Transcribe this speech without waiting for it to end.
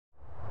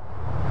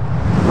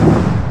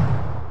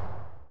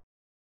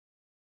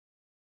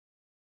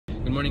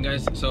morning,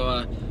 guys. So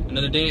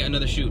another day,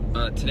 another shoot.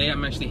 Today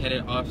I'm actually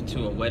headed off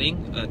to a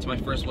wedding. It's my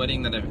first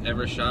wedding that I've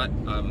ever shot.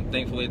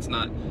 Thankfully it's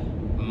not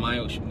my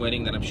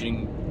wedding that I'm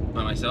shooting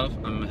by myself.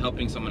 I'm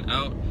helping someone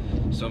out,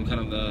 so I'm kind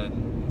of the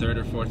third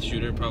or fourth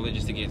shooter probably,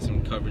 just to get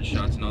some coverage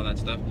shots and all that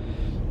stuff.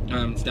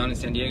 It's down in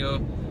San Diego.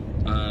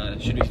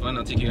 Should be fun.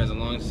 I'll take you guys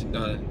along.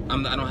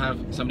 I don't have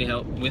somebody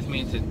help with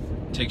me to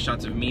take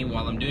shots of me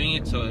while I'm doing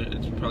it, so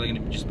it's probably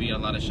going to just be a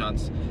lot of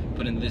shots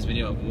put into this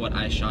video of what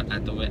I shot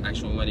at the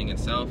actual wedding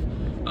itself.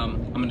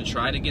 I'm going to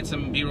try to get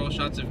some B-roll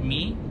shots of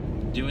me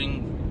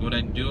doing what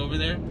I do over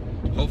there.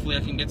 Hopefully I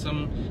can get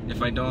some.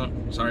 If I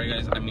don't, sorry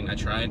guys, I mean I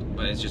tried,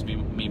 but it's just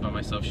me by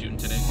myself shooting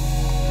today.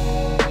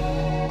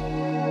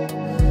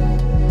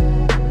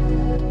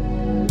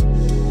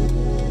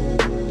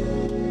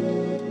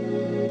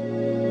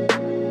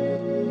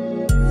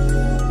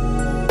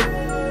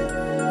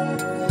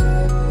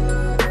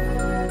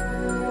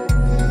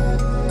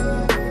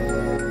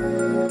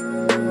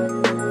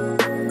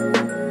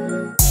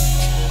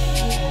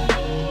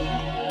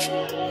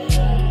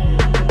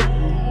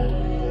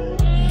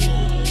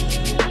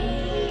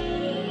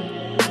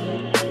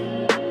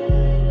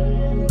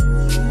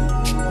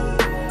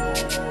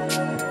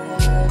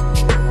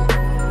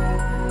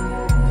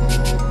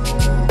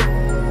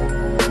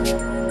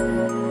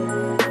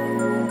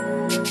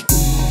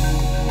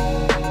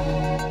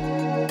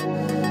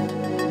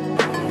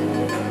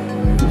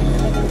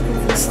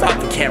 Stop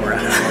the camera.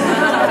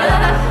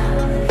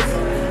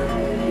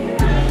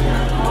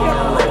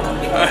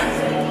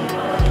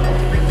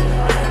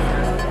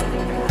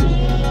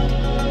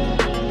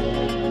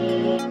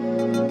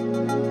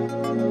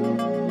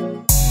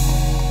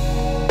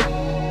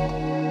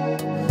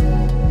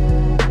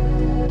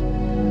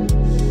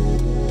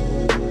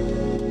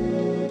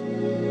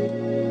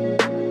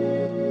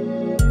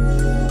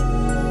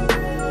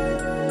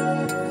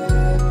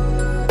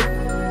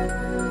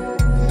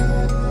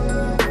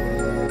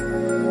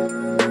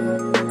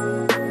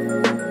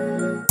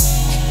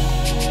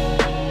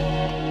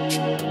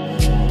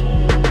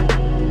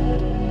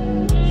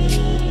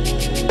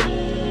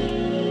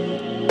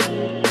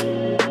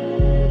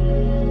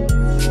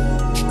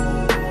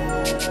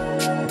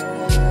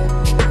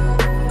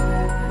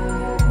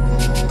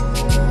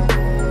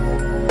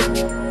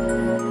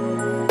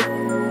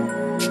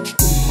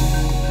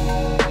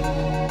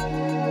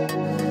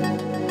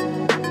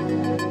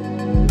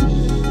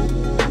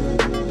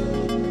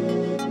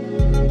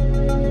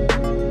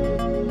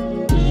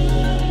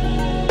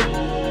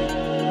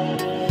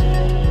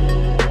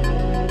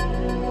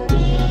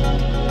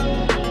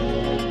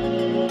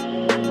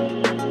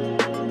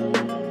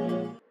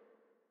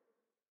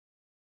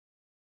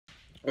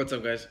 What's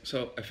up, guys?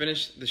 So I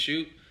finished the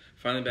shoot,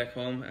 finally back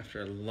home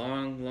after a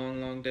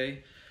long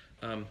day.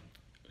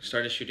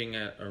 Started shooting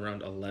at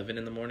around 11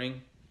 in the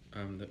morning.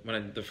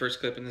 The first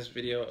clip in this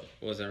video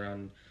was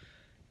around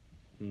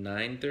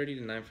 9:30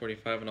 to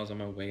 9:45 when I was on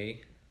my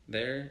way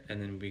there,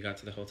 and then we got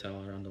to the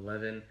hotel around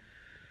 11.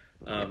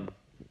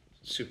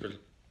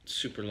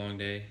 Super long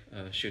day,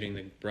 shooting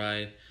the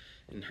bride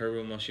in her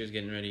room while she was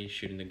getting ready,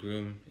 shooting the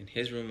groom in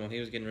his room while he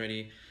was getting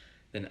ready,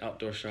 then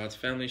outdoor shots,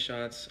 family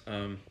shots.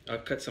 I'll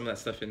cut some of that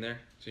stuff in there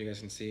so you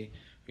guys can see.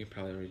 We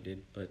probably already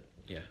did, but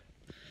yeah.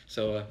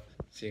 So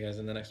see you guys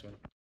in the next one.